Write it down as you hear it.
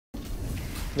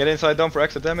Get inside down for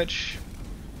extra damage.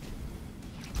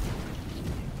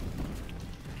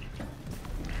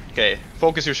 Okay,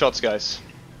 focus your shots, guys.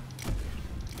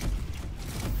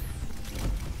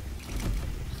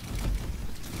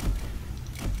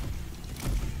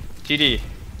 GD.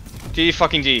 GD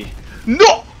fucking G.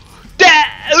 No!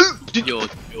 Yo.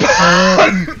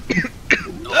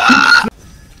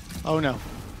 Oh no.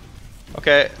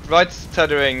 Okay, right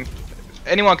tethering.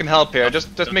 Anyone can help here.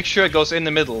 Just make sure it goes in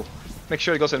the middle. Make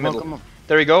sure it goes in the middle.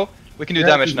 There we go. We can do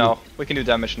damage now. We can do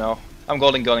damage now. I'm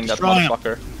golden gunning that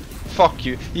motherfucker. Fuck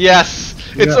you. Yes!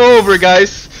 It's over,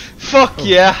 guys! Fuck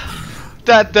yeah!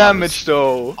 That damage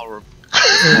though.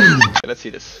 Okay, let's see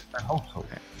this. I hope so.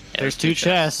 There's two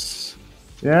chests.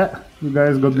 Yeah, you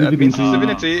guys got That means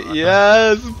divinity. divinity.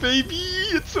 Yes, baby!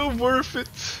 It's so worth it.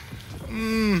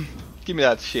 Give me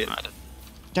that shit.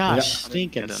 Gosh,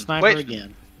 stinking sniper Wait.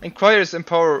 again. Inquirers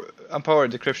empower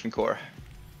decryption core.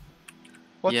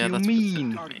 What Yeah, do you that's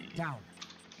mean?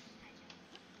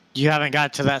 You haven't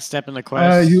got to that step in the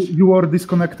quest. You were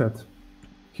disconnected.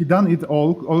 He done it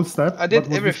all steps. I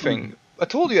did everything. I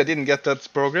told you I didn't get that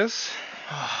progress.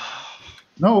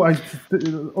 No,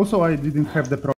 also I didn't have the